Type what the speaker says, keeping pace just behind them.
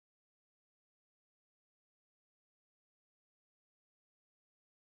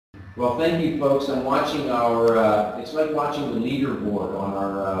Well, thank you, folks. I'm watching our, it's like watching the leaderboard on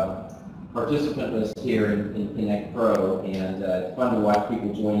our participant list here in Connect Pro, and it's fun to watch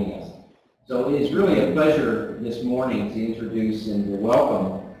people joining us. So it is really a pleasure this morning to introduce and to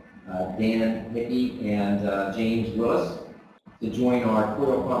welcome Dan Hickey and James Willis to join our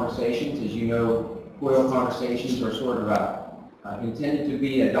COIL Conversations. As you know, COIL Conversations are sort of intended to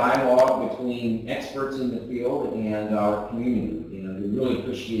be a dialogue between experts in the field and our community. We really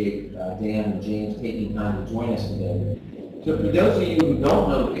appreciate Dan and James taking time to join us today. So for those of you who don't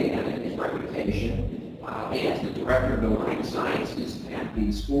know Dan and his reputation, Dan's the Director of the Learning Sciences at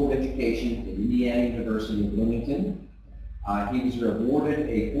the School of Education at Indiana University of Bloomington. He was awarded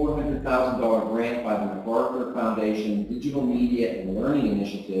a $400,000 grant by the MacArthur Foundation Digital Media and Learning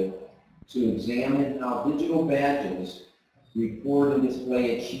Initiative to examine how digital badges record and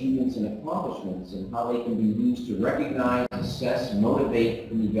display achievements and accomplishments and how they can be used to recognize, assess, motivate,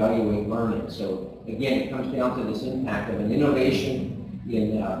 and evaluate learning. So again, it comes down to this impact of an innovation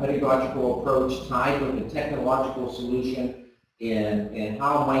in pedagogical approach tied with a technological solution, and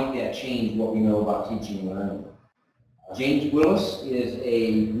how might that change what we know about teaching and learning. James Willis is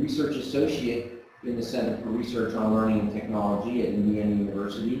a research associate in the Center for Research on Learning and Technology at Indiana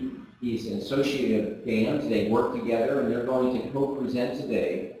University. He's an associate of Dan's. They work together, and they're going to co-present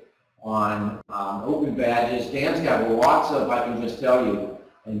today on open badges. Dan's got lots of, I can just tell you,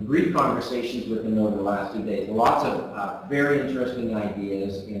 and brief conversations with him over the last 2 days, lots of very interesting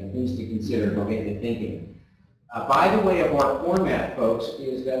ideas and things to consider to get you thinking. By the way of our format, folks,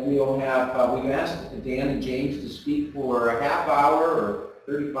 is that we'll have, we've asked Dan and James to speak for a half hour or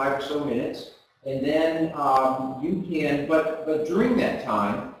 35 or so minutes, and then you can, but during that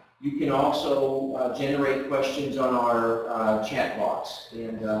time, you can also generate questions on our chat box,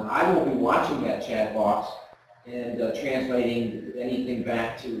 and I will be watching that chat box and translating anything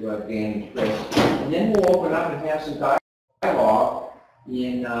back to Dan and Chris. And then we'll open up and have some dialogue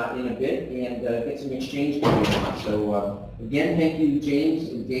in a bit and get some exchange going on. So again, thank you, James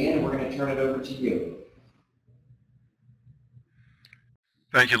and Dan, and we're going to turn it over to you.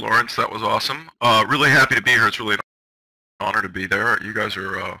 Thank you, Lawrence. That was awesome. Really happy to be here. It's really an honor to be there. You guys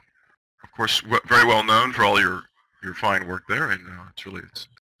are of course, very well known for all your fine work there, and it's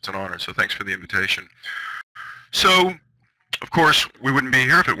an honor. So thanks for the invitation. So, of course, we wouldn't be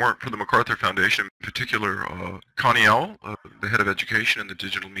here if it weren't for the MacArthur Foundation, in particular Connie Owell, the head of education in the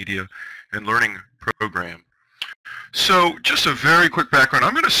Digital Media and Learning program. So, just a very quick background.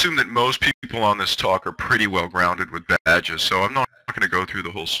 I'm going to assume that most people on this talk are pretty well grounded with badges, so I'm not going to go through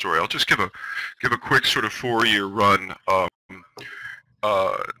the whole story. I'll just give a quick sort of 4-year run.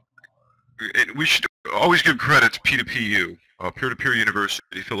 We should always give credit to P2PU, Peer-to-Peer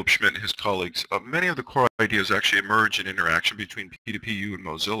University, Philip Schmidt and his colleagues. Many of the core ideas actually emerged in interaction between P2PU and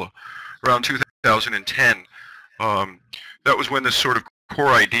Mozilla. Around 2010, that was when this sort of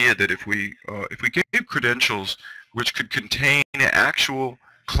core idea that if we gave credentials which could contain actual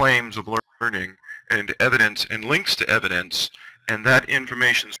claims of learning and evidence and links to evidence, and that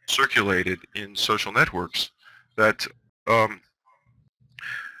information circulated in social networks, that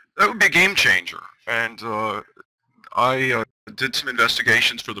would be a game changer. And I did some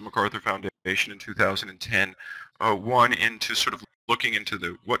investigations for the MacArthur Foundation in 2010, one into sort of looking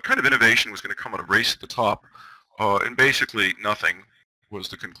into what kind of innovation was going to come out of Race at the Top, and basically nothing was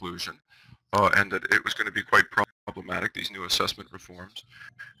the conclusion, and that it was going to be quite problematic, these new assessment reforms,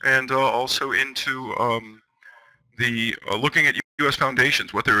 and also into looking at U.S.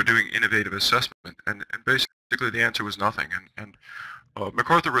 foundations, what they were doing innovative assessment, and basically the answer was nothing. And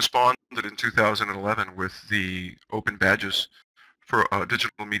MacArthur responded in 2011 with the open badges for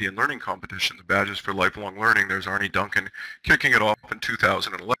digital media and learning competition, the badges for lifelong learning. There's Arnie Duncan kicking it off in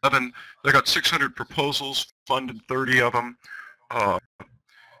 2011. They got 600 proposals, funded 30 of them.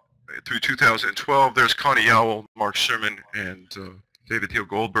 Through 2012, there's Connie Owell, Mark Sherman, and David Thiel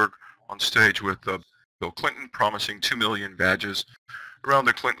Goldberg on stage with Bill Clinton promising 2 million badges around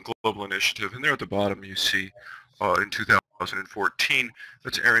the Clinton Global Initiative. And there at the bottom you see in 2014,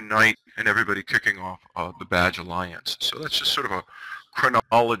 that's Aaron Knight and everybody kicking off the Badge Alliance. So that's just sort of a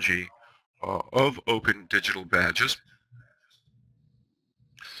chronology of open digital badges.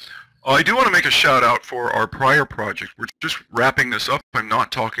 I do want to make a shout out for our prior project. We're just wrapping this up. I'm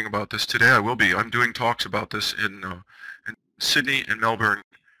not talking about this today. I will be. I'm doing talks about this in Sydney and Melbourne,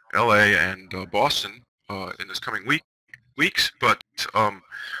 LA, and Boston in this coming weeks, but I'm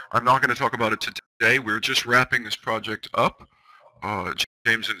not going to talk about it today. We're just wrapping this project up.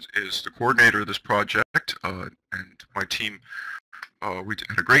 James is the coordinator of this project, and my team, we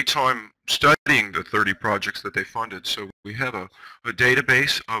had a great time studying the 30 projects that they funded, so We have a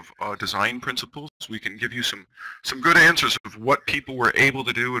database of design principles. We can give you some good answers of what people were able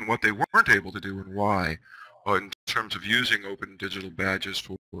to do and what they weren't able to do and why, in terms of using open digital badges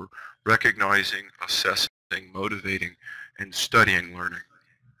for recognizing, assessing, motivating, and studying learning.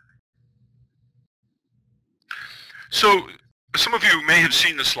 So some of you may have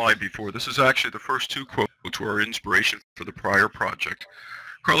seen this slide before. This is actually the first two quotes were our inspiration for the prior project.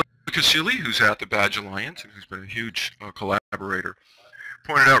 Carla Casilli, who's at the Badge Alliance and who's been a huge collaborator,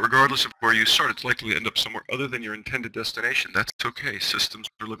 pointed out regardless of where you start, it's likely to end up somewhere other than your intended destination. That's okay. Systems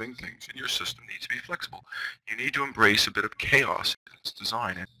are living things, and your system needs to be flexible. You need to embrace a bit of chaos in its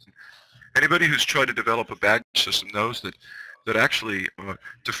design. And anybody who's tried to develop a badge system knows that actually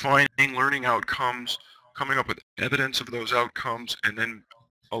defining learning outcomes, coming up with evidence of those outcomes, and then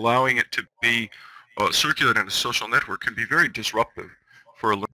allowing it to be circulated in a social network can be very disruptive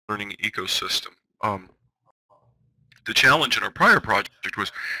for a learning ecosystem. The challenge in our prior project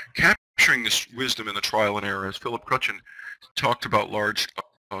was capturing this wisdom in the trial and error. As Philip Crutchin talked about large,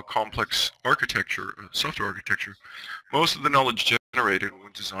 complex architecture, software architecture, most of the knowledge generated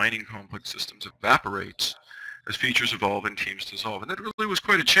when designing complex systems evaporates as features evolve and teams dissolve. And that really was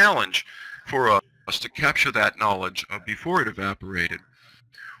quite a challenge for us to capture that knowledge before it evaporated.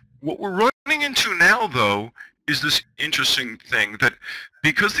 What we're running into now, though, is this interesting thing that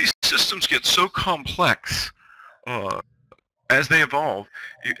because these systems get so complex, as they evolve,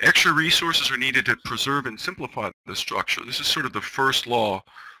 extra resources are needed to preserve and simplify the structure. This is sort of the first law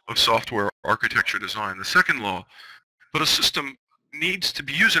of software architecture design. The second law, but a system needs to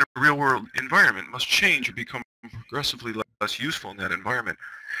be used in a real-world environment, must change and become progressively less useful in that environment.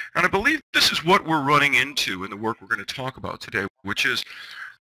 And I believe this is what we're running into in the work we're going to talk about today, which is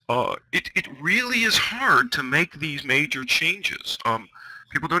it really is hard to make these major changes.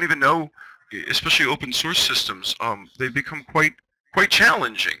 People don't even know, especially open source systems, they've become quite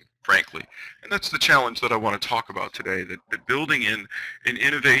challenging, frankly. And that's the challenge that I want to talk about today, that building in an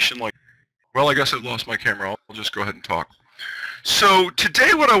innovation like, well, I guess I've lost my camera. I'll just go ahead and talk. So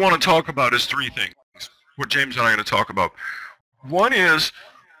today what I want to talk about is three things, what James and I are going to talk about. One is,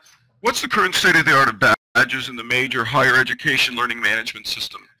 what's the current state of the art of badges in the major higher education learning management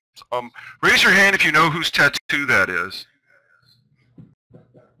systems? Raise your hand if you know whose tattoo that is.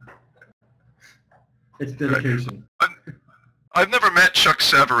 It's dedication. I've never met Chuck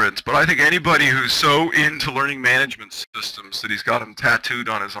Severance, but I think anybody who's so into learning management systems that he's got them tattooed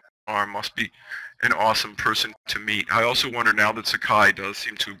on his arm must be an awesome person to meet. I also wonder, now that Sakai does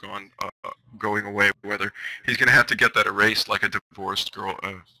seem to have gone going away, whether he's going to have to get that erased like a divorced girl,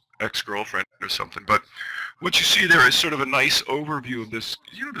 ex-girlfriend or something. But what you see there is sort of a nice overview of this,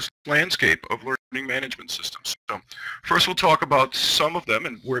 this landscape of learning management systems. So first we'll talk about some of them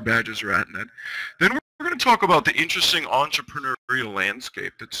and where badges are at in that. Then we're going to talk about the interesting entrepreneurial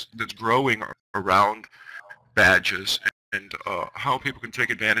landscape that's growing around badges and how people can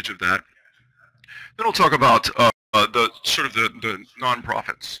take advantage of that. Then we'll talk about the sort of the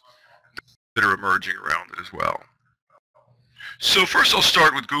nonprofits that are emerging around it as well. So first I'll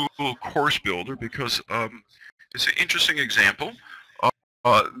start with Google Course Builder because it's an interesting example.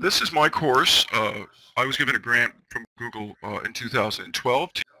 This is my course. I was given a grant from Google in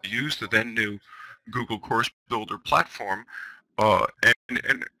 2012 to use the then new Google Course Builder platform,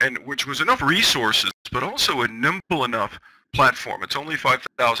 and which was enough resources, but also a nimble enough platform. It's only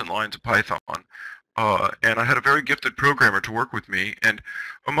 5,000 lines of Python, and I had a very gifted programmer to work with me. And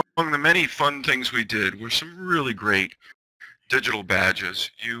among the many fun things we did were some really great digital badges.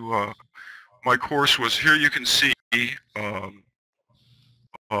 My course was, here you can see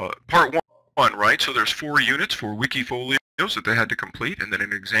part one, right? So there's 4 units, 4 Wikifolios that they had to complete, and then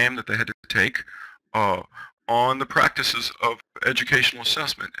an exam that they had to take on the practices of educational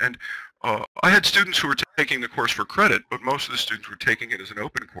assessment. And I had students who were taking the course for credit, but most of the students were taking it as an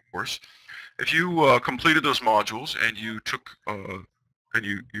open course. If you completed those modules and you took the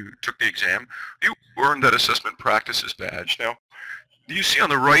exam, you earned that assessment practices badge. Now, you see on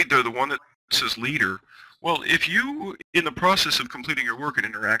the right there the one that says leader. Well, if you, in the process of completing your work and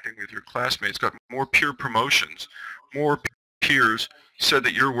interacting with your classmates, got more peer promotions, more peers said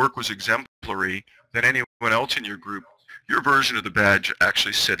that your work was exemplary than anyone else in your group, your version of the badge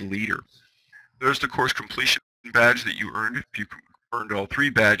actually said leader. There's the course completion badge that you earned if you earned all 3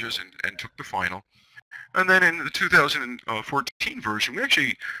 badges and took the final. And then in the 2014 version, we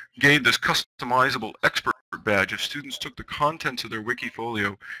actually gave this customizable expert badge if students took the contents of their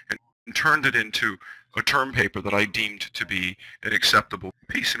Wikifolio and turned it into a term paper that I deemed to be an acceptable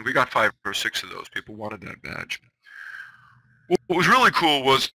piece. And we got 5 or 6 of those. People wanted that badge. What was really cool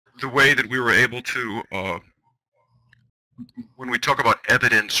was the way that we were able to when we talk about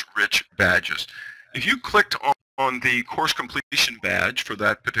evidence-rich badges. If you clicked on the course completion badge for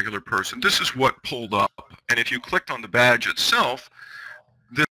that particular person, this is what pulled up. And if you clicked on the badge itself,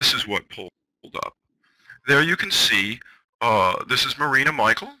 this is what pulled up. There you can see, this is Marina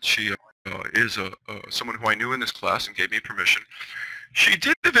Michael. She is someone who I knew in this class and gave me permission. She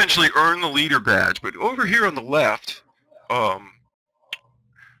did eventually earn the leader badge, but over here on the left,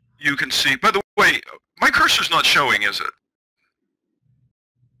 you can see, by the way, my cursor's not showing, is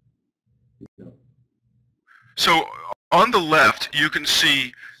it? So on the left, you can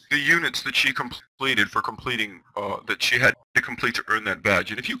see the units that she completed for completing, that she had to complete to earn that badge.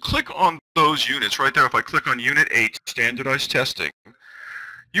 And if you click on those units right there, if I click on Unit 8, Standardized Testing,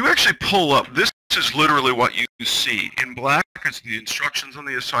 you actually pull up. This is literally what you see. In black is the instructions on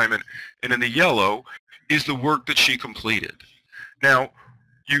the assignment, and in the yellow is the work that she completed. Now,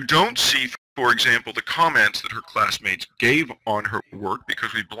 you don't see, for example, the comments that her classmates gave on her work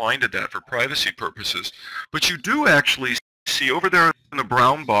because we blinded that for privacy purposes, but you do actually see over there in the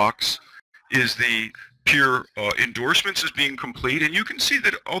brown box is the peer endorsements as being complete, and you can see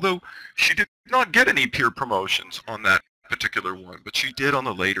that although she did not get any peer promotions on that particular one, but she did on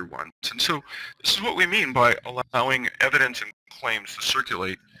the later ones. And so this is what we mean by allowing evidence and claims to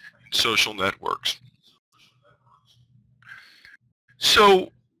circulate in social networks. So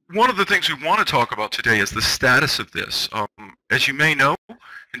one of the things we want to talk about today is the status of this. As you may know,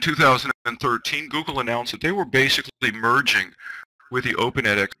 in 2013, Google announced that they were basically merging with the Open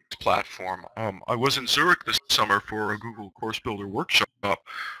edX platform. I was in Zurich this summer for a Google Course Builder workshop.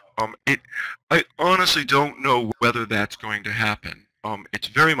 I honestly don't know whether that's going to happen. It's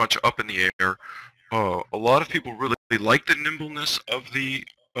very much up in the air. A lot of people really like the nimbleness of the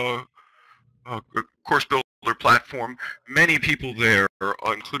Course Builder platform. Many people there,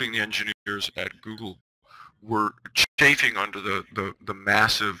 including the engineers at Google, were chafing under the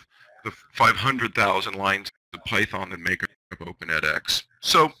massive, the 500,000 lines of Python that make up Open edX.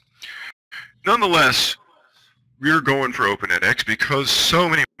 So, nonetheless, we're going for Open edX because so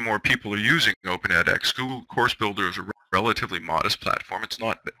many more people are using Open edX. Google Course Builder is a relatively modest platform. It's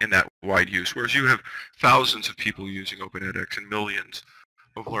not in that wide use, whereas you have thousands of people using Open edX and millions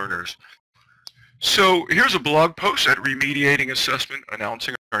of learners. So here's a blog post at Remediating Assessment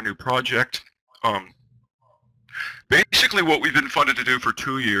announcing our new project. Basically what we've been funded to do for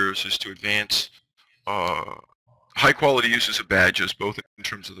 2 years is to advance high-quality uses of badges, both in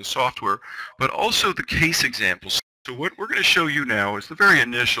terms of the software, but also the case examples. So what we're going to show you now is the very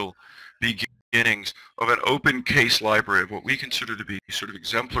initial beginnings of an open case library of what we consider to be sort of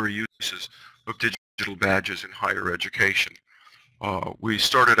exemplary uses of digital badges in higher education. We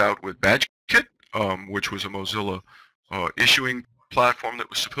started out with BadgeKit, which was a Mozilla issuing platform that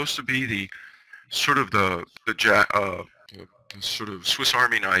was supposed to be the sort of the sort of Swiss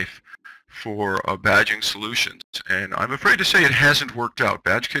Army knife for badging solutions, and I'm afraid to say it hasn't worked out.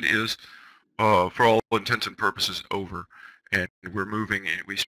 BadgeKit is, for all intents and purposes, over, and we're moving in.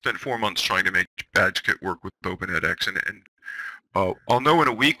 We spent 4 months trying to make BadgeKit work with Open edX, and I'll know in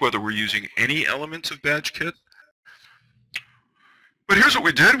a week whether we're using any elements of BadgeKit. But here's what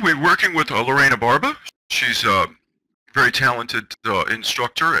we did. We're working with Lorena Barba. She's a very talented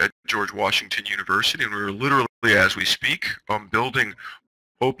instructor at George Washington University, and we're literally, as we speak, building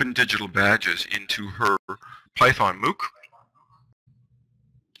open digital badges into her Python MOOC.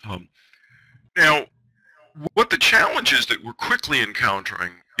 Now, what the challenge is that we're quickly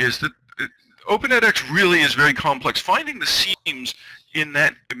encountering is that Open edX really is very complex. Finding the seams in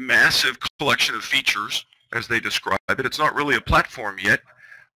that massive collection of features, as they describe it, it's not really a platform yet,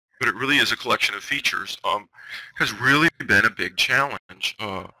 but it really is a collection of features, has really been a big challenge.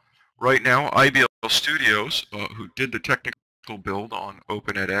 Right now, IBL Studios, who did the technical build on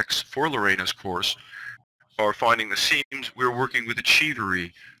Open edX for Lorena's course, are finding the seams. We're working with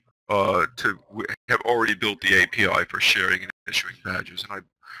Achievery to have already built the API for sharing and issuing badges, and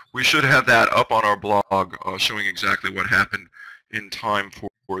we should have that up on our blog showing exactly what happened in time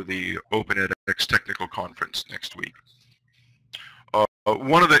for the Open edX technical conference next week.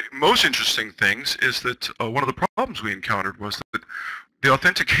 One of the most interesting things is that one of the problems we encountered was that the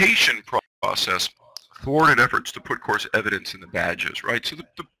authentication process thwarted efforts to put course evidence in the badges, right? So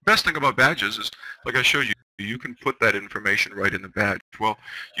the best thing about badges is, like I showed you, you can put that information right in the badge. Well,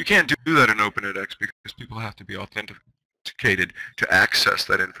 you can't do that in Open edX because people have to be authenticated to access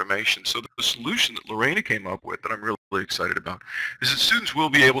that information. So the solution that Lorena came up with that I'm really excited about is that students will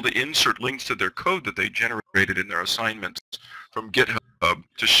be able to insert links to their code that they generated in their assignments from GitHub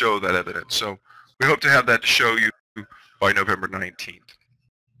to show that evidence. So we hope to have that to show you by November 19th.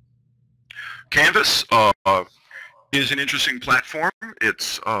 Canvas is an interesting platform.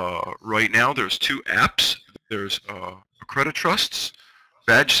 It's right now there's two apps. There's Accreditrusts,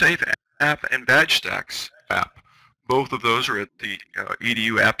 BadgeSafe app, and BadgeStacks app. Both of those are at the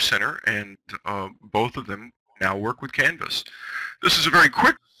EDU App Center, and both of them now work with Canvas. This is a very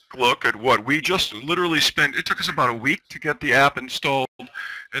quick look at what we just literally spent. It took us about a week to get the app installed,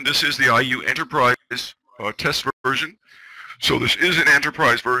 and this is the IU Enterprise test version. So this is an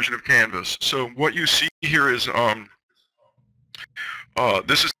enterprise version of Canvas. So what you see here is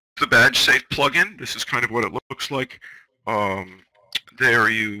this is the BadgeSafe plugin. This is kind of what it looks like. There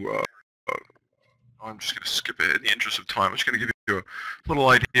you, I'm just going to skip it in the interest of time. I'm just going to give you a little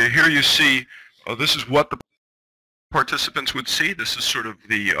idea. Here you see, this is what the participants would see. This is sort of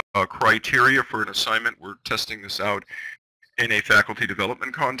the criteria for an assignment. We're testing this out in a faculty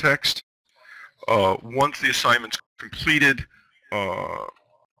development context. Once the assignment's completed, that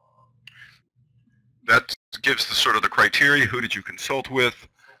gives the sort of the criteria. Who did you consult with?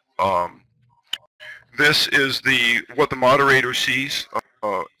 This is what the moderator sees.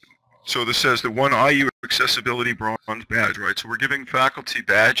 So this says the one IU Accessibility Bronze Badge, right? So we're giving faculty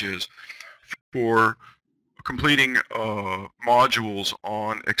badges for completing modules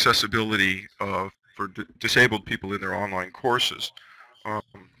on accessibility for disabled people in their online courses.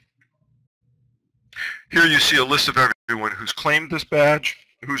 Here you see a list of everyone who's claimed this badge,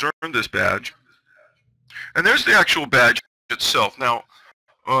 who's earned this badge. And there's the actual badge itself. Now,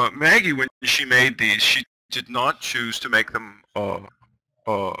 Maggie, when she made these, she did not choose to make them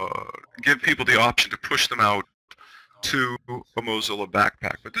give people the option to push them out to a Mozilla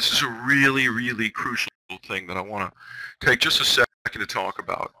backpack. But this is a really, really crucial thing that I want to take just a second to talk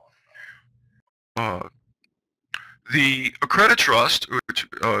about. The Accreditrust, which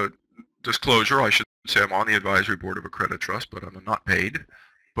disclosure, I should say I'm on the advisory board of Accreditrust, but I'm not paid.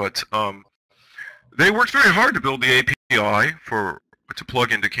 But they worked very hard to build the API to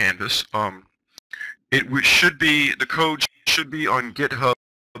plug into Canvas. The code should be on GitHub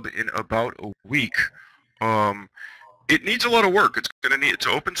in about a week. It needs a lot of work. It's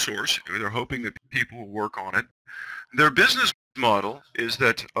open source. They're hoping that people will work on it. Their business model is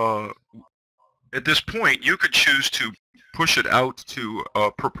that at this point you could choose to push it out to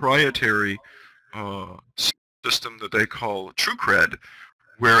a proprietary system that they call TrueCred,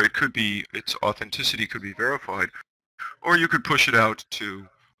 where its authenticity could be verified, or you could push it out to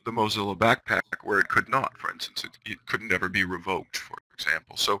the Mozilla backpack where it could not. For instance, it could never be revoked, for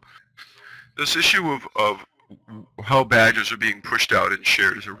example. So this issue of how badges are being pushed out and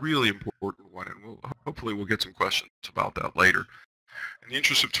shared is a really important one, and hopefully we'll get some questions about that later. In the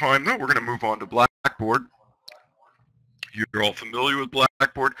interest of time, though, we're going to move on to Blackboard. You're all familiar with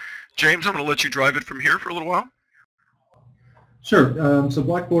Blackboard. James, I'm going to let you drive it from here for a little while. Sure. So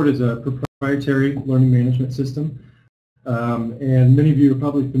Blackboard is a proprietary learning management system, and many of you are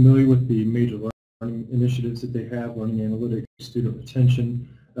probably familiar with the major learning initiatives that they have, learning analytics, student retention,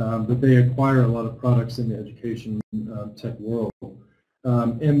 but they acquire a lot of products in the education tech world,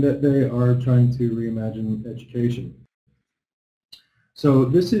 and that they are trying to reimagine education. So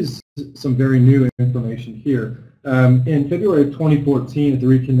this is some very new information here. In February of 2014 at the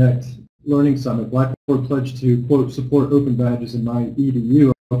Reconnect Learning Summit, Blackboard pledged to, quote, support open badges in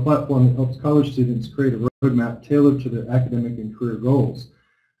MyEDU, a platform that helps college students create a roadmap tailored to their academic and career goals.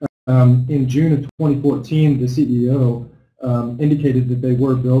 In June of 2014, the CEO indicated that they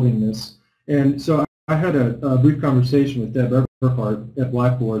were building this. And so I had a brief conversation with Deb Everhart at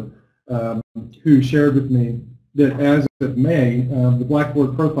Blackboard, who shared with me that as of May, the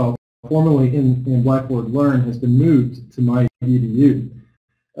Blackboard profile formerly in Blackboard Learn has been moved to MyEDU.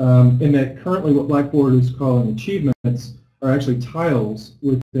 And that currently what Blackboard is calling achievements are actually tiles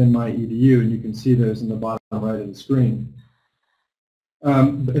within MyEDU, and you can see those in the bottom right of the screen.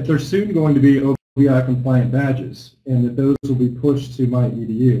 But they're soon going to be OBI compliant badges, and that those will be pushed to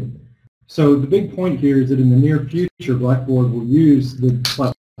MyEDU. So the big point here is that in the near future, Blackboard will use the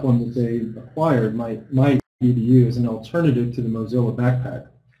platform that they acquired, MyEDU, as an alternative to the Mozilla backpack.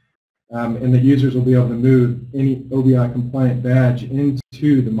 And that users will be able to move any OBI compliant badge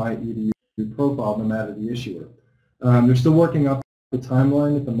into the MyEDU profile no matter the issuer. They're still working out the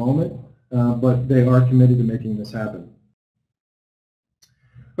timeline at the moment, but they are committed to making this happen.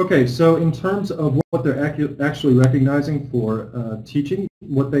 Okay, so in terms of what they're actually recognizing for teaching,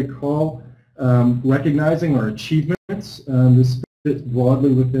 what they call recognizing are achievements. This fits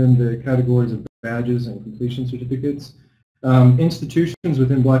broadly within the categories of badges and completion certificates. Institutions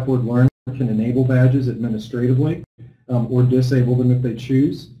within Blackboard Learn can enable badges administratively or disable them if they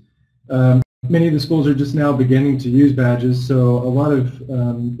choose. Many of the schools are just now beginning to use badges, so a lot of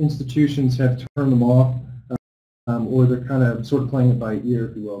institutions have turned them off or they're kind of sort of playing it by ear,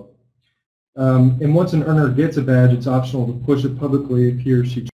 if you will. And once an earner gets a badge, it's optional to push it publicly if he or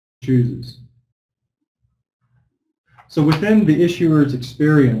she chooses. So within the issuer's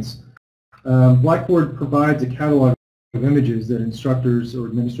experience, Blackboard provides a catalog of images that instructors or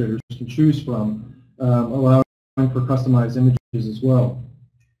administrators can choose from, allowing for customized images as well.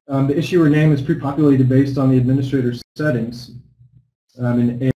 The issuer name is pre-populated based on the administrator's settings,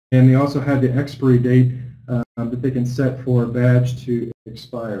 and they also have the expiry date that they can set for a badge to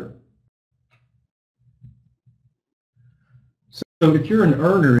expire. So if you're an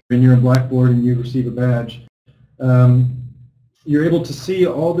earner and you're in Blackboard and you receive a badge, you're able to see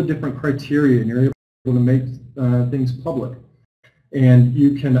all the different criteria and you're able to make things public. And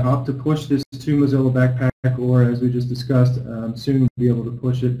you can opt to push this to Mozilla Backpack, or as we just discussed, soon we'll be able to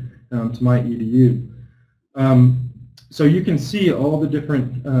push it to MyEDU. So you can see all the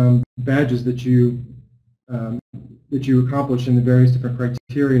different badges that you accomplish in the various different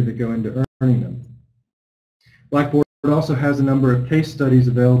criteria that go into earning them. Blackboard also has a number of case studies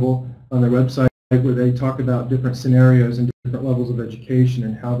available on their website where they talk about different scenarios and different levels of education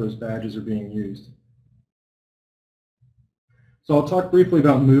and how those badges are being used. So I'll talk briefly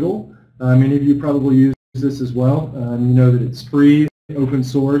about Moodle. Many of you probably use this as well. You know that it's free, open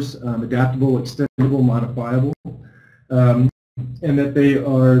source, adaptable, extendable, modifiable, and that they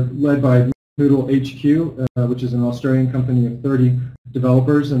are led by Moodle HQ, which is an Australian company of 30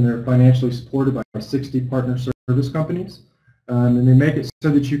 developers, and they're financially supported by 60 partner service companies. And they make it so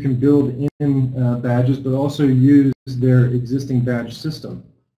that you can build in badges, but also use their existing badge system.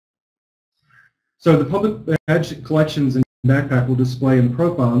 So the public badge collections and Backpack will display in the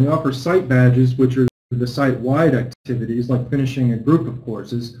profile, and they offer site badges, which are the site-wide activities, like finishing a group of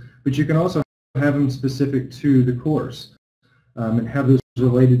courses, but you can also have them specific to the course and have those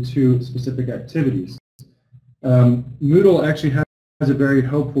related to specific activities. Moodle actually has a very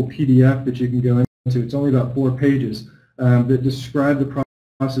helpful PDF that you can go into. It's only about 4 pages that describe the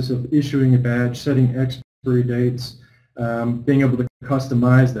process of issuing a badge, setting expiry dates, being able to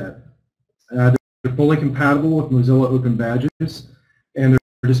customize that. They're fully compatible with Mozilla Open Badges, and they're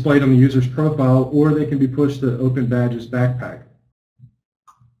displayed on the user's profile, or they can be pushed to Open Badges Backpack.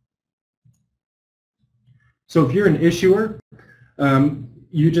 So if you're an issuer,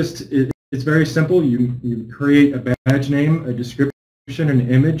 it's very simple. You create a badge name, a description, an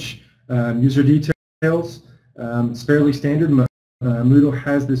image, user details. It's fairly standard. Moodle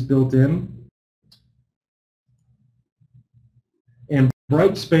has this built in. And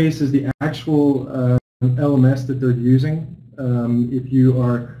Brightspace is the actual LMS that they're using if you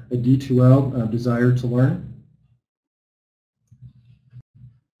are a D2L, desire to learn.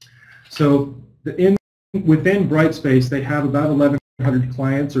 So within Brightspace, they have about 1,100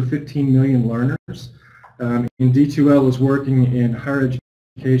 clients or 15 million learners. And D2L is working in higher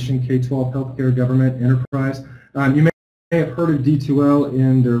education, K-12, healthcare, government, enterprise. You may have heard of D2L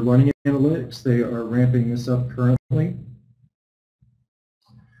in their learning analytics. They are ramping this up currently.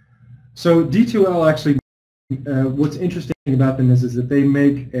 So D2L actually, what's interesting about them is that they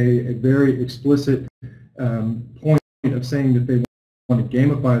make a very explicit point of saying that they want to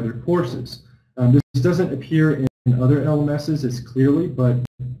gamify their courses. This doesn't appear in other LMSs as clearly, but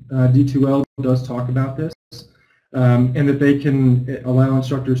D2L does talk about this, and that they can allow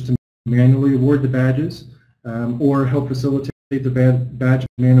instructors to manually award the badges or help facilitate the badge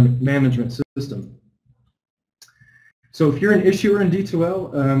management system. So if you're an issuer in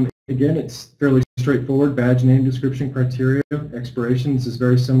D2L, again, it's fairly straightforward. Badge name, description, criteria, expirations is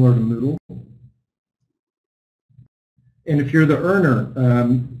very similar to Moodle. And if you're the earner,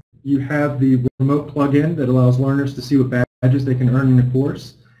 you have the remote plugin that allows learners to see what badges they can earn in a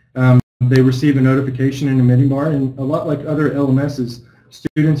course. They receive a notification in a menu bar, and a lot like other LMSs,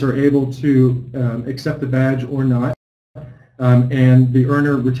 students are able to accept the badge or not, and the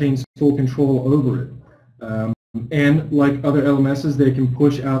earner retains full control over it. And like other LMSs, they can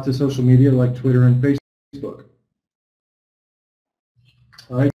push out to social media like Twitter and Facebook.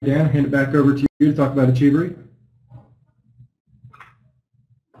 All right, Dan, hand it back over to you to talk about Achievery.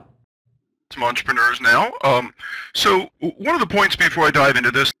 Some entrepreneurs now. So one of the points before I dive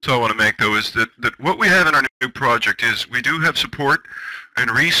into this I want to make, though, is that what we have in our new project is we do have support and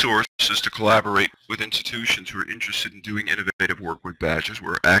resources to collaborate with institutions who are interested in doing innovative work with badges.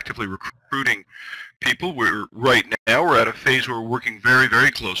 We're actively recruiting people. Right now we're at a phase where we're working very,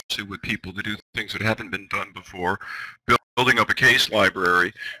 very closely with people to do things that haven't been done before, building up a case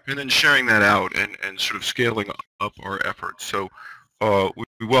library, and then sharing that out and sort of scaling up our efforts. So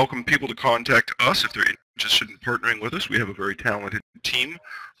we welcome people to contact us if they're interested in partnering with us. We have a very talented team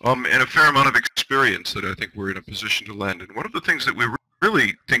and a fair amount of experience that I think we're in a position to lend. And one of the things that we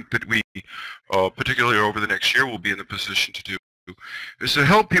really think that we, particularly over the next year, will be in a position to do is to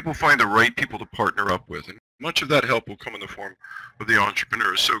help people find the right people to partner up with. And much of that help will come in the form of the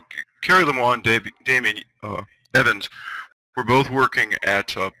entrepreneurs. So Carrie Lamont, Damien Evans, we're both working at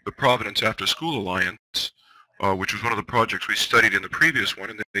the Proponents After School Alliance, which was one of the projects we studied in the previous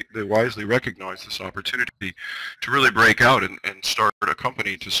one, and they wisely recognized this opportunity to really break out and start a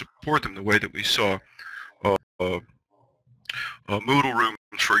company to support them the way that we saw Moodle rooms,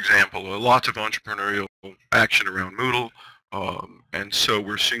 for example, lots of entrepreneurial action around Moodle, and so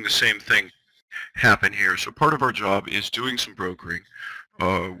we're seeing the same thing happen here. So part of our job is doing some brokering.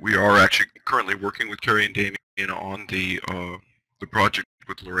 We are actually currently working with Carrie and Damien on the project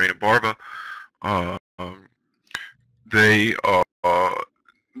with Lorena Barba.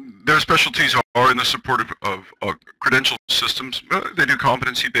 Their specialties are in the support of credential systems. They do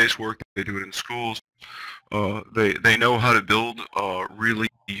competency-based work. They do it in schools. They know how to build really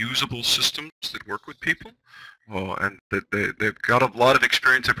usable systems that work with people, and that they've got a lot of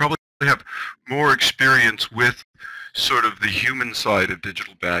experience. They probably have more experience with sort of the human side of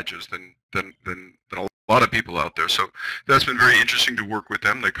digital badges than a lot of people out there. So that's been very interesting to work with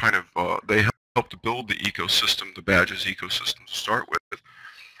them. They kind of they help to build the ecosystem, the badges ecosystem to start with.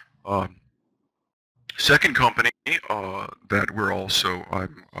 Second company that we're also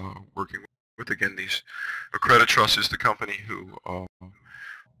working with, again, these Accreditrust is the company who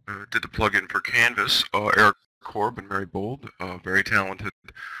did the plugin for Canvas. Eric Korb and Mary Bold, very talented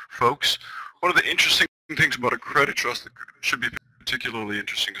folks. One of the interesting things about Accreditrust that should be particularly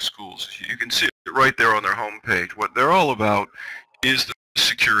interesting to schools, you can see it right there on their homepage. What they're all about is the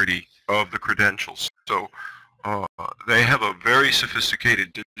security of the credentials. So they have a very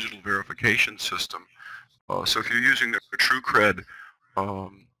sophisticated digital verification system. So if you're using the TrueCred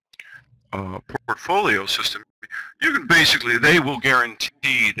portfolio system, you can basically, they will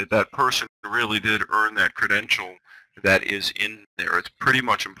guarantee that that person really did earn that credential that is in there. It's pretty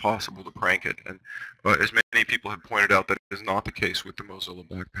much impossible to prank it. And as many people have pointed out, that is not the case with the Mozilla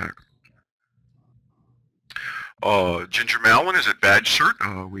Backpack. Ginger Malin is at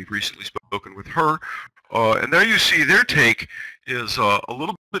BadgeCert. We've recently spoken with her. And there you see their take is a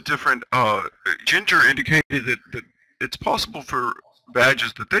little bit different. Ginger indicated that it's possible for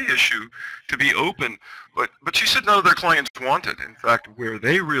badges that they issue to be open, but she said none of their clients want it. In fact, where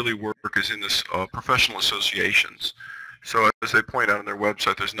they really work is in this professional associations. So as they point out on their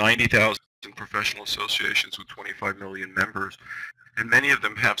website, there's 90,000 professional associations with 25 million members, and many of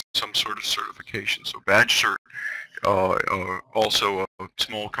them have some sort of certification. So BadgeCert, also a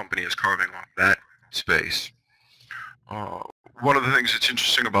small company, is carving off that space. One of the things that's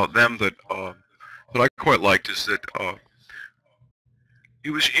interesting about them that I quite liked is that it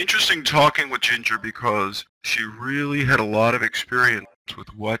was interesting talking with Ginger because she really had a lot of experience with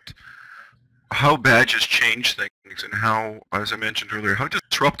how badges change things and how, as I mentioned earlier, how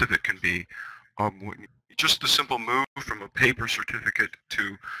disruptive it can be. Just the simple move from a paper certificate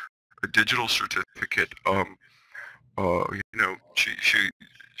to a digital certificate. You know, she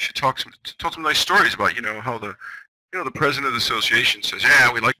talks some nice stories about, you know, how the president of the association says,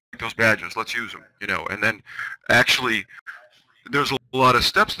 yeah, we like those badges, let's use them, you know, and then actually there's a lot of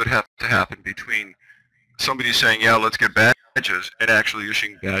steps that have to happen between somebody saying, yeah, let's get badges, and actually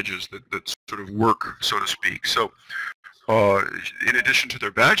issuing badges that sort of work, so to speak. So in addition to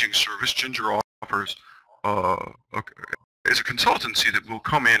their badging service, Ginger offers is a consultancy that will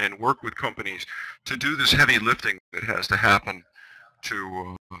come in and work with companies to do this heavy lifting that has to happen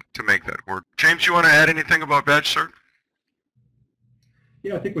to make that work. James, you want to add anything about BadgeCert?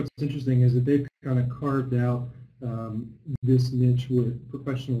 Yeah, I think what's interesting is that they've kind of carved out this niche with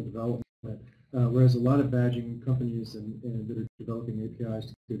professional development, whereas a lot of badging companies and that are developing APIs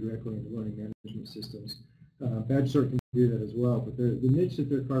to go directly into learning management systems, BadgeCert can do that as well, but the niche that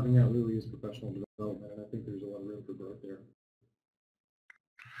they're carving out really is professional development, and I think there's a lot of room for growth there.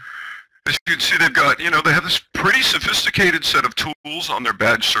 As you can see, they've got, you know, they have this pretty sophisticated set of tools on their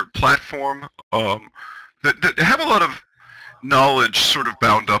BadgeCert platform that have a lot of knowledge sort of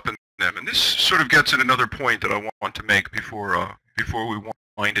bound up in them, and this sort of gets at another point that I want to make before we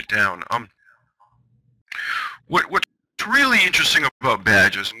wind it down. What's really interesting about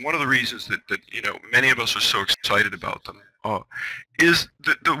badges, and one of the reasons that you know, many of us are so excited about them, is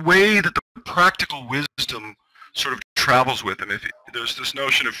the way that the practical wisdom sort of travels with them. There's this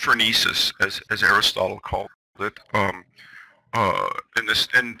notion of phronesis, as Aristotle called it,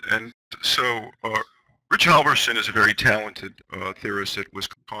 so Rich Halverson is a very talented theorist at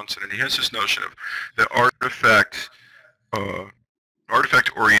Wisconsin, and he has this notion of the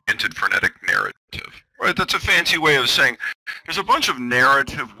artifact-oriented frenetic narrative. Right? That's a fancy way of saying there's a bunch of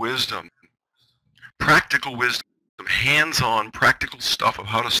narrative wisdom, practical wisdom, hands-on practical stuff of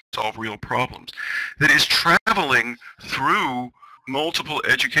how to solve real problems that is traveling through multiple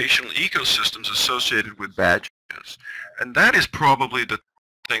educational ecosystems associated with badges. And that is probably the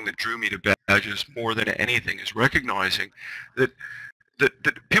thing that drew me to badges more than anything, is recognizing that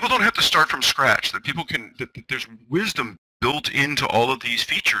people don't have to start from scratch, that people can, that there's wisdom built into all of these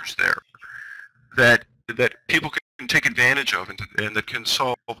features there that people can take advantage of, and that can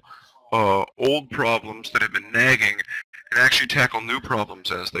solve old problems that have been nagging and actually tackle new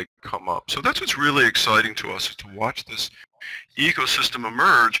problems as they come up. So that's what's really exciting to us, is to watch this ecosystem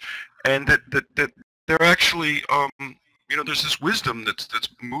emerge, and that they're actually, you know, there's this wisdom that's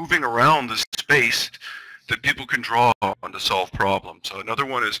moving around this space that people can draw on to solve problems. So another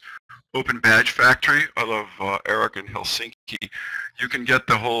one is Open Badge Factory. I love Eric in Helsinki. You can get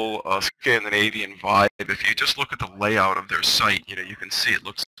the whole Scandinavian vibe if you just look at the layout of their site. You know, you can see it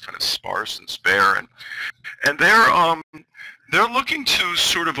looks kind of sparse and spare, and they're looking to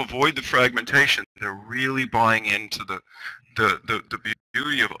sort of avoid the fragmentation. They're really buying into the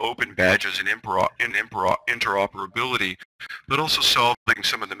beauty of open badges and interoperability, but also solving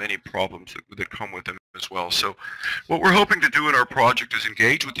some of the many problems that come with them as well. So what we're hoping to do in our project is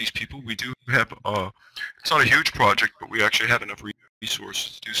engage with these people. We do have, it's not a huge project, but we actually have enough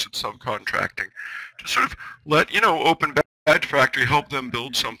resources to do some subcontracting to sort of let, you know, Open Badge Factory help them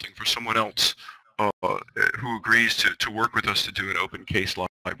build something for someone else who agrees to work with us to do an open case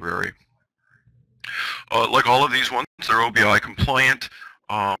library. Like all of these ones, they're OBI compliant,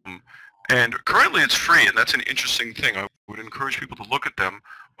 and currently it's free, and that's an interesting thing. I would encourage people to look at them,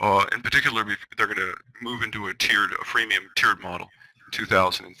 in particular if they're going to move into a freemium tiered model in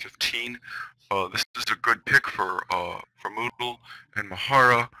 2015. This is a good pick for Moodle and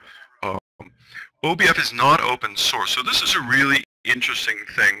Mahara. OBF is not open source, so this is a really interesting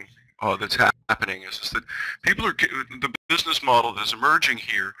thing that's happening. Is that people are, the business model that's emerging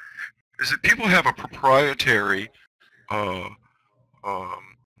here is that people have a proprietary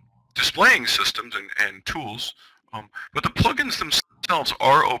displaying systems and tools, but the plugins themselves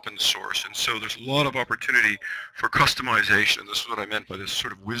are open source, and so there's a lot of opportunity for customization. And this is what I meant by this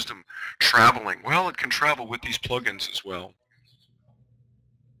sort of wisdom traveling. Well, it can travel with these plugins as well.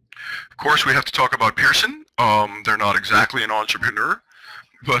 Of course, we have to talk about Pearson. They're not exactly an entrepreneur,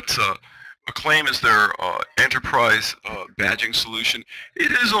 but Acclaim is their enterprise badging solution.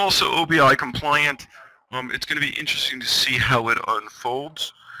 It is also OBI compliant. It's going to be interesting to see how it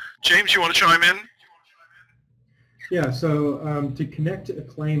unfolds. James, you want to chime in? Yeah, so to connect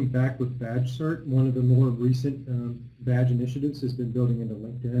Acclaim back with Badge Cert, one of the more recent badge initiatives has been building into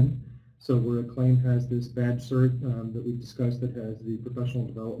LinkedIn. So where Acclaim has this Badge Cert that we've discussed that has the professional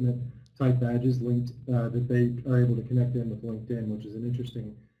development type badges linked, that they are able to connect in with LinkedIn, which is an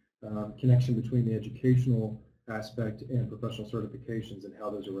interesting connection between the educational aspect and professional certifications and how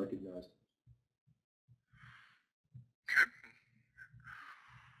those are recognized. Okay.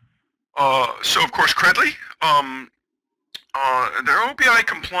 So of course Credly, they're OBI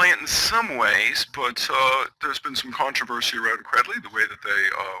compliant in some ways, but there's been some controversy around Credly, the way that they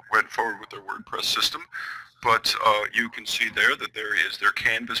went forward with their WordPress system. But you can see there that there is their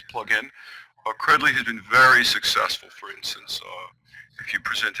Canvas plugin. Credly has been very successful. For instance, if you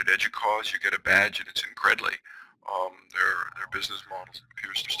present at EDUCAUSE, you get a badge and it's in Credly. Their business model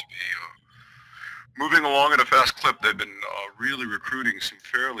appears to be moving along at a fast clip. They've been really recruiting some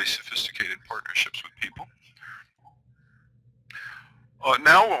fairly sophisticated partnerships with people.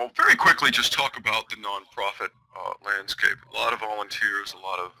 Now we'll very quickly just talk about the nonprofit landscape. A lot of volunteers, a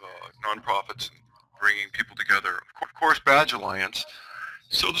lot of nonprofits bringing people together. Of course, Badge Alliance.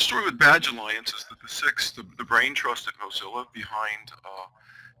 So the story with Badge Alliance is that the brain trust at Mozilla behind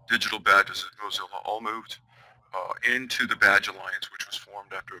digital badges at Mozilla all moved into the Badge Alliance, which was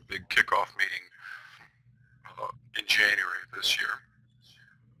formed after a big kickoff meeting in January of this year.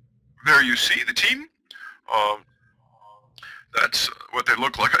 There you see the team. That's what they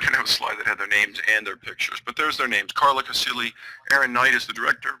look like. I didn't have a slide that had their names and their pictures, but there's their names. Carla Casilli, Aaron Knight is the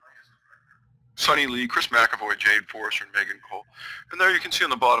director, Sonny Lee, Chris McAvoy, Jade Forrester, and Megan Cole. And there you can see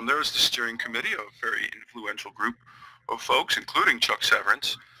on the bottom, there's the steering committee, a very influential group of folks, including Chuck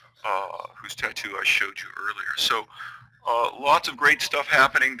Severance, whose tattoo I showed you earlier. So lots of great stuff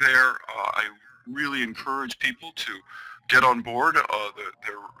happening there. I really encourage people to get on board.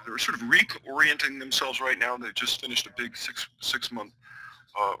 They're sort of reorienting themselves right now. They just finished a big six-month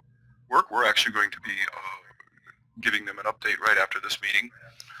work. We're actually going to be giving them an update right after this meeting.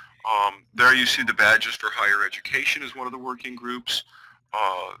 There you see the badges for higher education is one of the working groups.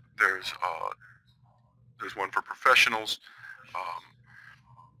 There's one for professionals.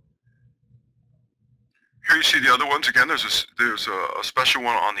 Here you see the other ones. Again, there's a special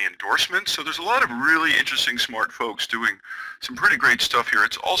one on the endorsements. So there's a lot of really interesting, smart folks doing some pretty great stuff here.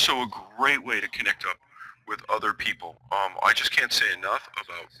 It's also a great way to connect up with other people. I just can't say enough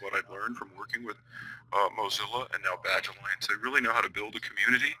about what I've learned from working with Mozilla and now Badge Alliance. They really know how to build a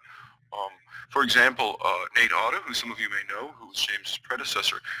community. For example, Nate Otto, who some of you may know, who was James's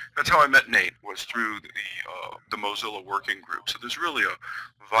predecessor, that's how I met Nate, was through the Mozilla working group. So there's really a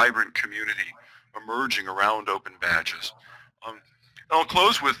vibrant community emerging around open badges. I'll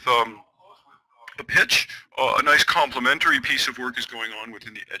close with a pitch. A nice complementary piece of work is going on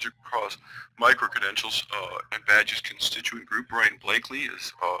within the EDUCAUSE micro-credentials and badges constituent group. Brian Blakely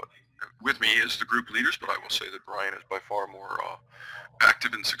is with me as the group leaders, but I will say that Brian is by far more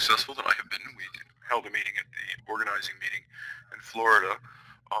active and successful than I have been. We held a meeting at the organizing meeting in Florida.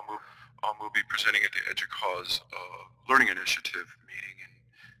 We'll be presenting at the EDUCAUSE Learning Initiative meeting in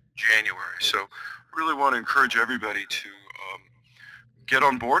January. So really want to encourage everybody to get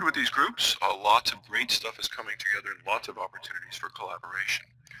on board with these groups. Lots of great stuff is coming together and lots of opportunities for collaboration.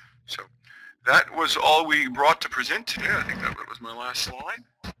 So that was all we brought to present today. I think that was my last slide.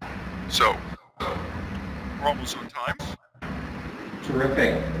 So we're almost on time.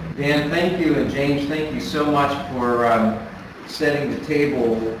 Terrific. Dan, thank you, and James, thank you so much for setting the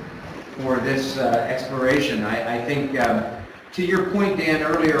table for this exploration. I think, to your point, Dan,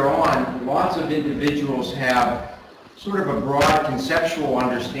 earlier on, lots of individuals have sort of a broad conceptual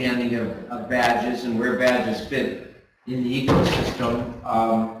understanding of badges and where badges fit in the ecosystem.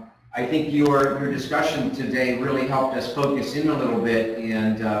 I think your discussion today really helped us focus in a little bit,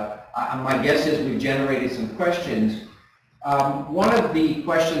 and my guess is we've generated some questions. One of the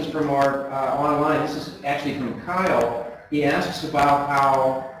questions from our online, this is actually from Kyle. He asks about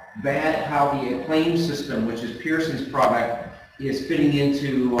how the acclaim system, which is Pearson's product, is fitting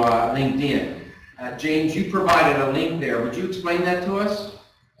into LinkedIn. James, you provided a link there. Would you explain that to us?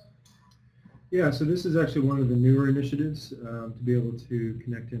 Yeah, so this is actually one of the newer initiatives to be able to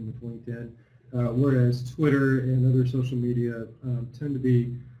connect in with LinkedIn, whereas Twitter and other social media tend to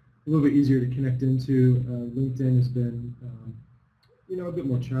be a little bit easier to connect into. LinkedIn has been, a bit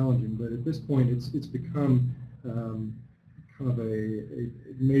more challenging, but at this point it's become kind of a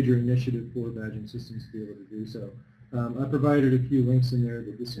major initiative for badging systems to be able to do so. I provided a few links in there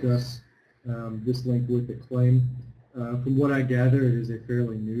that discuss this link with Acclaim. From what I gather, it is a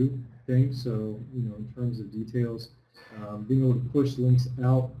fairly new thing, so in terms of details, being able to push links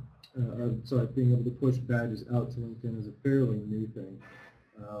out, being able to push badges out to LinkedIn is a fairly new thing.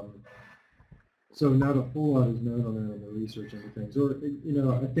 So not a whole lot is known on that in the research into things. Or,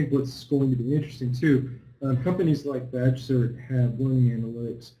 I think what's going to be interesting too, companies like BadgeCert have learning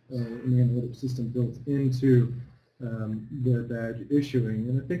analytics, an analytics system built into their badge issuing.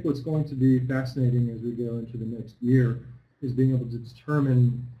 And I think what's going to be fascinating as we go into the next year is being able to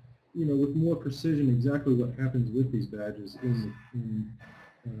determine, with more precision exactly what happens with these badges in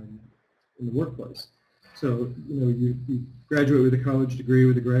the workplace. So, you graduate with a college degree,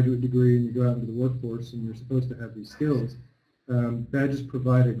 with a graduate degree, and you go out into the workforce, and you're supposed to have these skills. Badges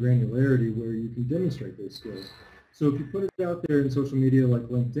provide a granularity where you can demonstrate those skills. So if you put it out there in social media like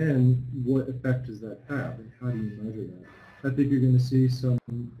LinkedIn, what effect does that have, and how do you measure that? I think you're going to see some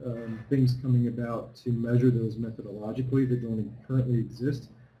things coming about to measure those methodologically that don't currently exist,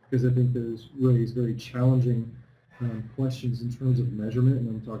 because I think those raise very challenging questions in terms of measurement, and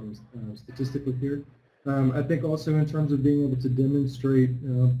I'm talking statistically here. I think also in terms of being able to demonstrate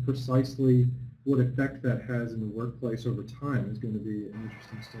precisely what effect that has in the workplace over time is going to be an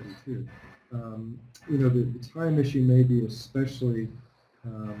interesting study too. The time issue may be especially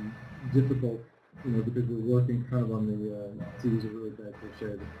difficult, because we're working kind of on the, to use a really bad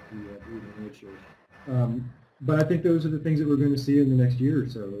cliche, the bleeding ratio. But I think those are the things that we're going to see in the next year or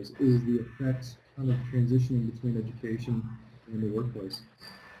so, is the effects kind of transitioning between education and the workplace.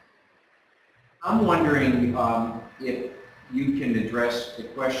 I'm wondering if you can address the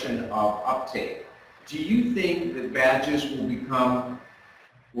question of uptake. Do you think that badges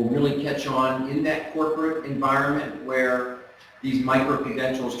will really catch on in that corporate environment where these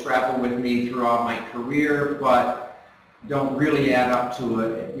micro-credentials travel with me throughout my career but don't really add up to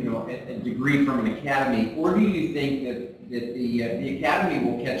a degree from an academy? Or do you think that the academy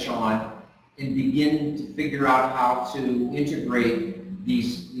will catch on and begin to figure out how to integrate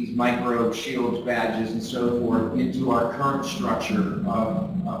these microbe shields, badges, and so forth into our current structure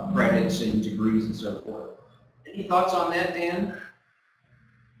of credits and degrees and so forth. Any thoughts on that, Dan?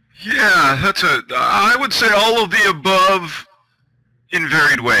 Yeah, I would say all of the above in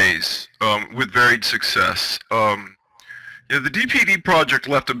varied ways, with varied success. Yeah, the DPD project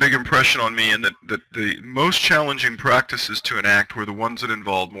left a big impression on me in that the most challenging practices to enact were the ones that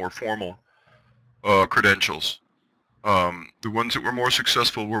involved more formal credentials. The ones that were more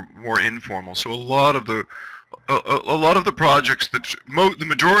successful were more informal. So a lot of the projects the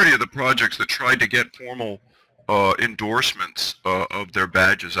majority of the projects that tried to get formal endorsements of their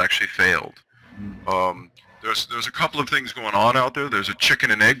badges actually failed. There's a couple of things going on out there. There's a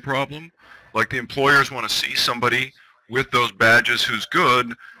chicken and egg problem. Like the employers want to see somebody with those badges who's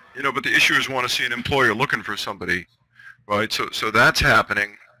good, you know, but the issuers want to see an employer looking for somebody, right? So that's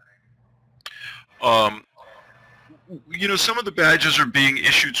happening. You know, some of the badges are being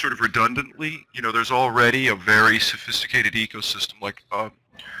issued sort of redundantly. You know, there's already a very sophisticated ecosystem. Like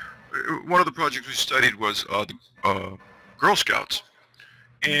one of the projects we studied was the Girl Scouts,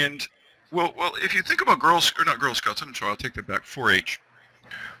 and well, if you think about Girl Scouts, I'm sorry, I'll take that back. 4-H.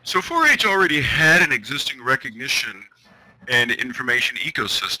 So 4-H already had an existing recognition and information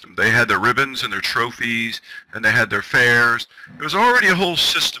ecosystem. They had their ribbons and their trophies, and they had their fairs. There was already a whole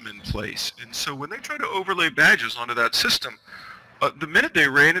system in place. And so when they tried to overlay badges onto that system, the minute they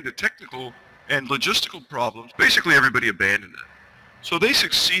ran into technical and logistical problems, basically everybody abandoned it. So they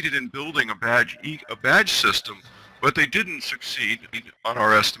succeeded in building a badge system, but they didn't succeed, on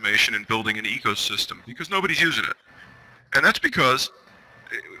our estimation, in building an ecosystem because nobody's using it. And that's because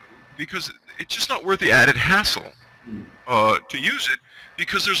it's just not worth the added hassle to use it,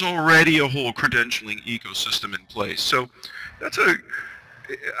 because there's already a whole credentialing ecosystem in place. So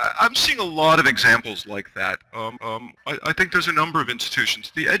I'm seeing a lot of examples like that. I think there's a number of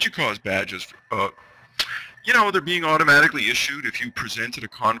institutions. The EDUCAUSE badges, you know, they're being automatically issued if you present at a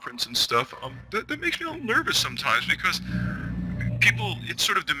conference and stuff. That makes me a little nervous sometimes, because it's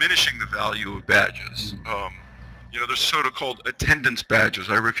sort of diminishing the value of badges. You know, there's so-called attendance badges.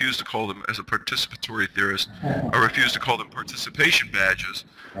 I refuse to call them, as a participatory theorist, I refuse to call them participation badges,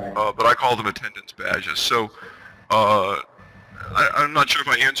 but I call them attendance badges. So I'm not sure if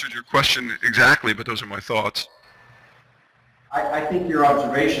I answered your question exactly, but those are my thoughts. I think your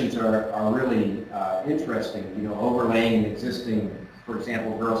observations are really interesting. You know, overlaying existing, for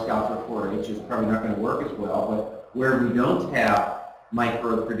example, Girl Scouts or 4-H is probably not going to work as well, but where we don't have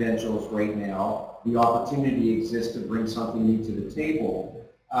micro-credentials right now, the opportunity exists to bring something new to the table.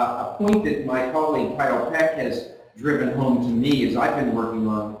 A point that my colleague Kyle Peck has driven home to me as I've been working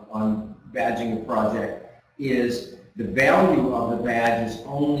on badging a project is the value of the badge is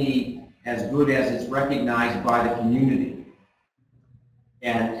only as good as it's recognized by the community.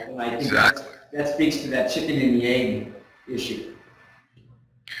 And I think exactly. that speaks to that chicken and the egg issue.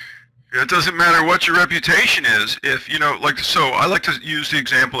 It doesn't matter what your reputation is. If, you know, like, so I like to use the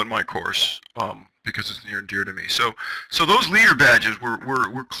example in my course because it's near and dear to me. So those leader badges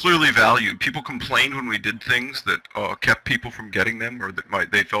were clearly valued. People complained when we did things that kept people from getting them, or that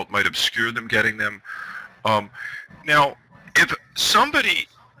they felt might obscure them getting them. Now, if somebody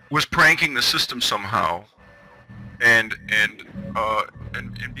was pranking the system somehow, and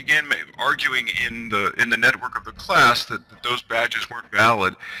began arguing in the network of the class that those badges weren't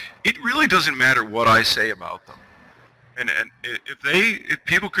valid, it really doesn't matter what I say about them. And if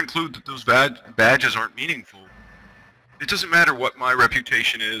people conclude that those badges aren't meaningful, it doesn't matter what my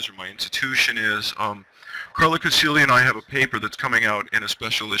reputation is or my institution is. Carla Casilli and I have a paper that's coming out in a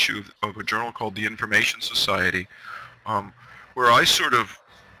special issue of a journal called The Information Society, where I sort of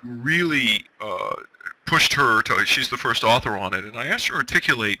really pushed her to, she's the first author on it, and I asked her to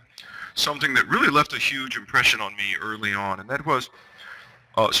articulate something that really left a huge impression on me early on, and that was,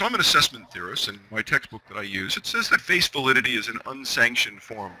 so I'm an assessment theorist, and my textbook that I use, it says that face validity is an unsanctioned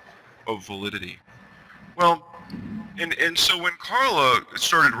form of validity. Well, and so when Carla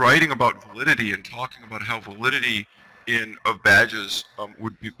started writing about validity and talking about how validity of badges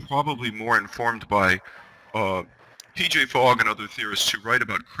would be probably more informed by P.J. Fogg and other theorists who write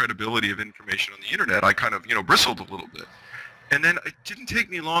about credibility of information on the internet, I kind of, you know, bristled a little bit. And then it didn't take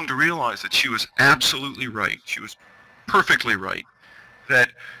me long to realize that she was absolutely right. She was perfectly right.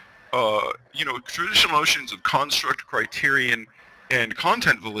 That, you know, traditional notions of construct, criterion, and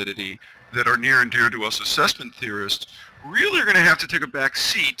content validity that are near and dear to us assessment theorists really are going to have to take a back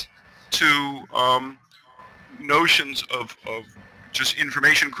seat to notions of just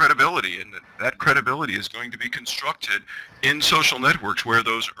information credibility, and that credibility is going to be constructed in social networks where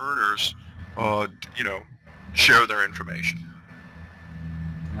those earners, you know, share their information.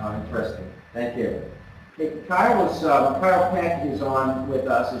 Interesting. Thank you. Okay, Kyle Peck is on with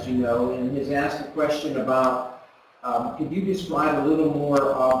us, as you know, and has asked a question about, could you describe a little more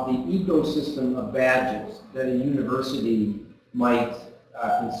of the ecosystem of badges that a university might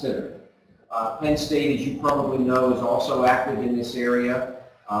consider? Penn State, as you probably know, is also active in this area.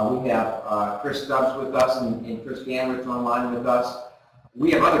 We have Chris Stubbs with us and Chris Gamrich online with us.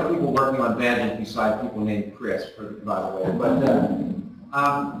 We have other people working on badges besides people named Chris, by the way.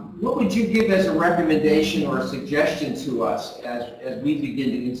 But what would you give as a recommendation or a suggestion to us as we begin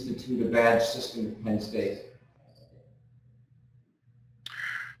to institute a badge system at Penn State?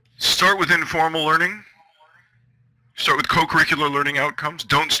 Start with informal learning. Start with co-curricular learning outcomes.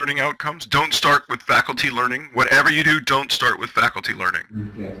 Don't start learning outcomes. Don't start with faculty learning. Whatever you do, don't start with faculty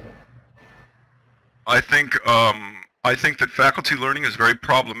learning. Okay. I think that faculty learning is very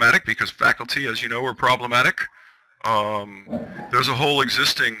problematic because faculty, as you know, are problematic. There's a whole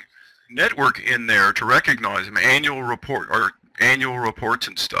existing network in there to recognize them, annual reports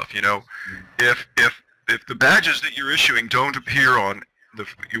and stuff. You know, if the badges that you're issuing don't appear on the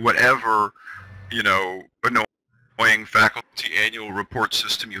whatever, you know, annoying faculty annual report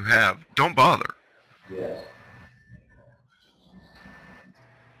system you have, don't bother. Yes.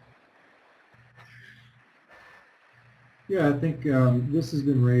 Yeah, I think this has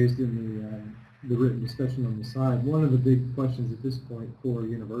been raised in the written discussion on the side. One of the big questions at this point for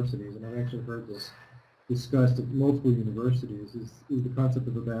universities, and I've actually heard this discussed at multiple universities, is the concept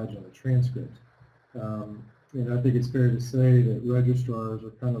of a badge on a transcript. And I think it's fair to say that registrars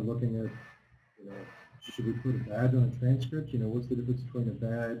are kind of looking at, you know, should we put a badge on a transcript? You know, what's the difference between a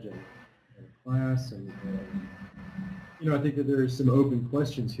badge and a class? And you know, I think that there's some open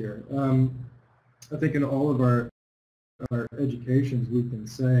questions here. I think in all of our educations we can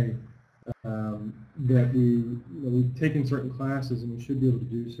say that we've taken certain classes and we should be able to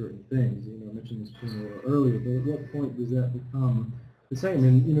do certain things. You know, I mentioned this a little earlier, but at what point does that become the same?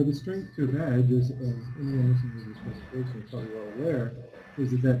 And you know, the strength to a badge is, as anyone listening to this presentation is probably well aware,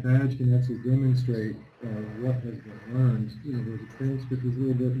 is that badge can actually demonstrate what has been learned. You know, whereas a transcript is a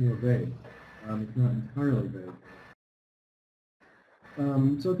little bit more vague. It's not entirely vague.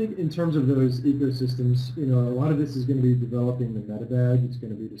 So I think in terms of those ecosystems, you know, a lot of this is going to be developing the meta badge. It's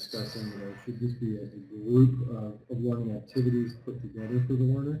going to be discussing, you know, should this be a group of learning activities put together for the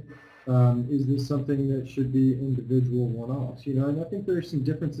learner? Is this something that should be individual one-offs? You know, and I think there are some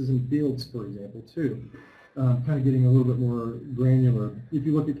differences in fields, for example, too. Kind of getting a little bit more granular. If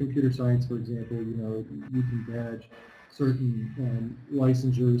you look at computer science, for example, you know, you can badge certain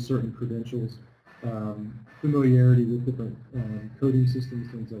licensures, certain credentials, familiarity with different coding systems,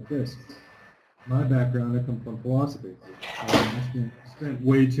 things like this. My background, I come from philosophy. I spent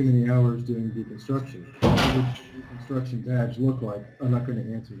way too many hours doing deconstruction. What would a deconstruction badge look like? I'm not going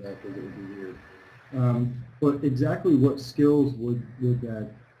to answer that because it would be weird. But exactly what skills would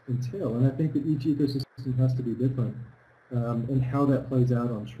that entail? And I think that each ecosystem has to be different, and how that plays out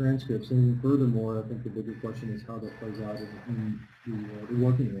on transcripts. And furthermore, I think the bigger question is how that plays out in the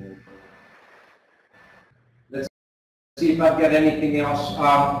working world. See if I've got anything else.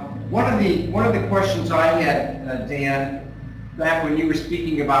 One of the questions I had, Dan, back when you were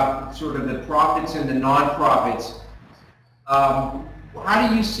speaking about sort of the profits and the non-profits, how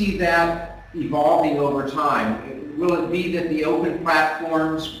do you see that evolving over time? Will it be that the open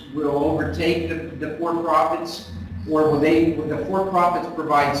platforms will overtake the for-profits, or will the for-profits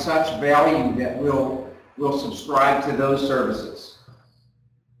provide such value that we'll subscribe to those services?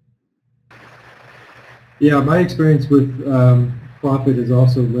 Yeah, my experience with profit is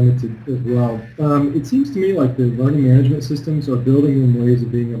also limited as well. It seems to me like the learning management systems are building in ways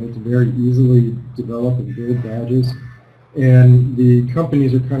of being able to very easily develop and build badges, and the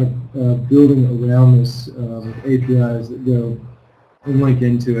companies are kind of building around this with APIs that go and link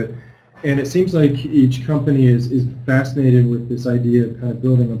into it. And it seems like each company is fascinated with this idea of kind of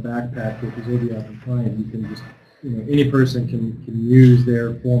building a backpack which is ODI compliant. You can just, you know, any person can use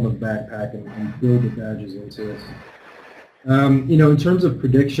their form of backpack and build the badges into it. You know, in terms of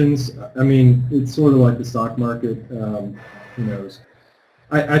predictions, I mean, it's sort of like the stock market. Who knows?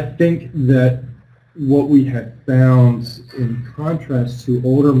 I think that what we have found, in contrast to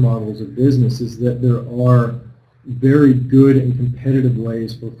older models of business, is that there are very good and competitive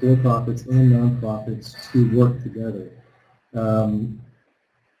ways for-profits and non-profits to work together.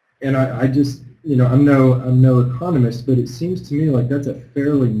 And I just, you know, I'm no economist, but it seems to me like that's a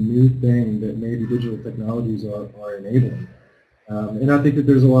fairly new thing that maybe digital technologies are enabling. And I think that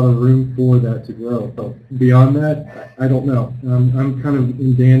there's a lot of room for that to grow. But beyond that, I don't know. I'm kind of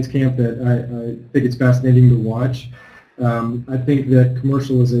in Dan's camp that I think it's fascinating to watch. I think that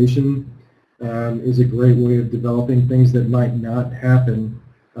commercialization is a great way of developing things that might not happen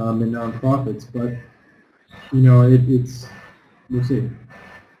in nonprofits, but you know, we'll see.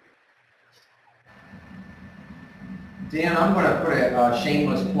 Dan, I'm going to put a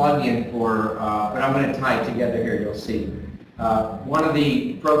shameless plug in for, but I'm going to tie it together here, you'll see. One of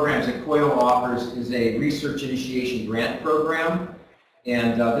the programs that COIL offers is a research initiation grant program,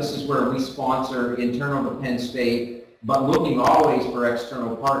 and this is where we sponsor internal to Penn State, but looking always for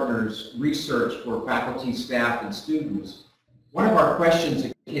external partners, research for faculty, staff, and students. One of our questions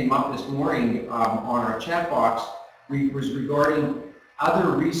that came up this morning on our chat box was regarding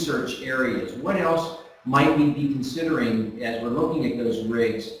other research areas. What else might we be considering as we're looking at those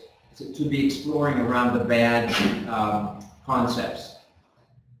rigs to be exploring around the badge concepts?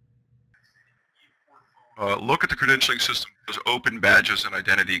 Look at the credentialing system as Open Badges and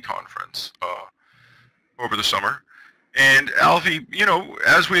Identity Conference over the summer. And Alfie, you know,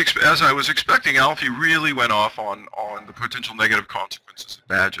 as I was expecting, Alfie really went off on the potential negative consequences of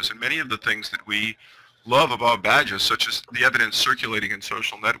badges. And many of the things that we love about badges, such as the evidence circulating in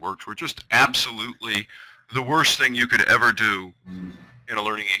social networks, were just absolutely the worst thing you could ever do in a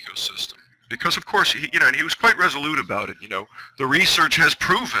learning ecosystem. Because of course, and he was quite resolute about it. You know, the research has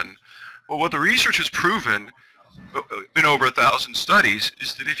proven. Well, what the research has proven in over 1,000 studies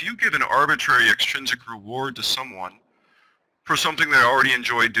is that if you give an arbitrary extrinsic reward to someone for something they already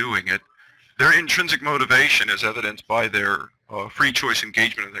enjoy doing it, their intrinsic motivation, as evidenced by their free choice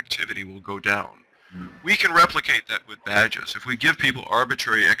engagement and activity, will go down. We can replicate that with badges. If we give people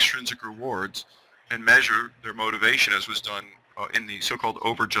arbitrary extrinsic rewards and measure their motivation, as was done in the so-called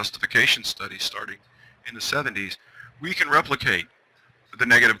over-justification study starting in the 70s, we can replicate the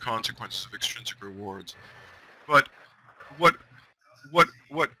negative consequences of extrinsic rewards. But what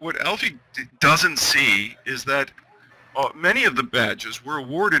Alfie doesn't see is that many of the badges were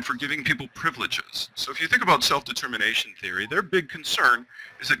awarded for giving people privileges. So if you think about self-determination theory, their big concern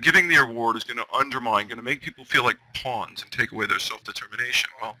is that giving the award is going to undermine, going to make people feel like pawns and take away their self-determination.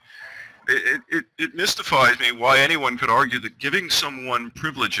 Well, it mystifies me why anyone could argue that giving someone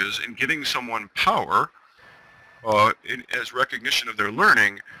privileges and giving someone power as recognition of their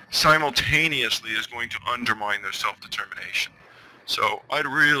learning simultaneously is going to undermine their self-determination. So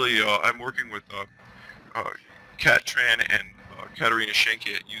I'm working with Kat Tran and Katerina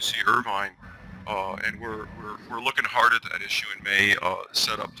Schenke at UC Irvine, and we're looking hard at that issue and may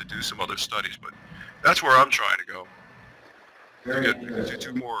set up to do some other studies. But that's where I'm trying to go. To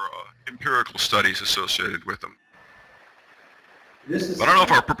do more empirical studies associated with them. But I don't know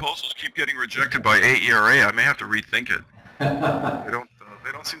if our proposals keep getting rejected by AERA. I may have to rethink it. They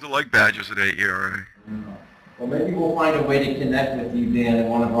don't seem to like badges at AERA. Well, maybe we'll find a way to connect with you, Dan, in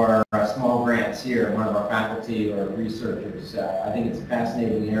one of our small grants here, one of our faculty or researchers. I think it's a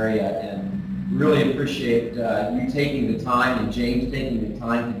fascinating area, and really appreciate you taking the time and James taking the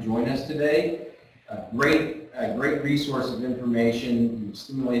time to join us today. A great resource of information. You've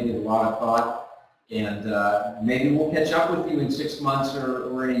stimulated a lot of thought, and maybe we'll catch up with you in 6 months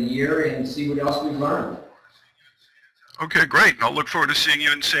or in a year and see what else we've learned. Okay, great. I'll look forward to seeing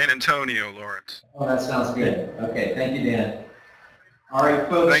you in San Antonio, Lawrence. Oh, that sounds good. Okay, thank you, Dan. All right,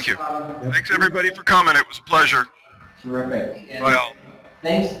 folks. Thank you. Thanks, everybody, for coming. It was a pleasure. Terrific. And bye all.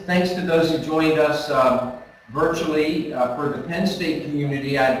 Thanks to those who joined us virtually. For the Penn State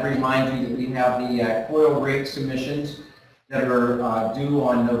community, I'd remind you that we have the COIL rig submissions that are due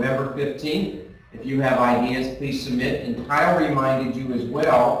on November 15th. If you have ideas, please submit. And Kyle reminded you as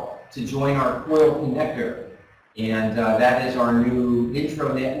well to join our COIL connector. And that is our new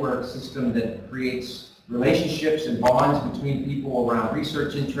intro network system that creates relationships and bonds between people around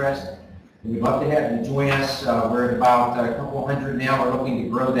research interest. And we'd love to have you join us. We're at about a couple hundred now. We're looking to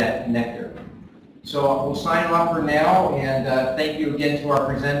grow that connector. So we'll sign off for now, and thank you again to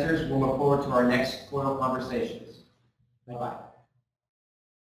our presenters. We'll look forward to our next COIL Conversations. Bye-bye.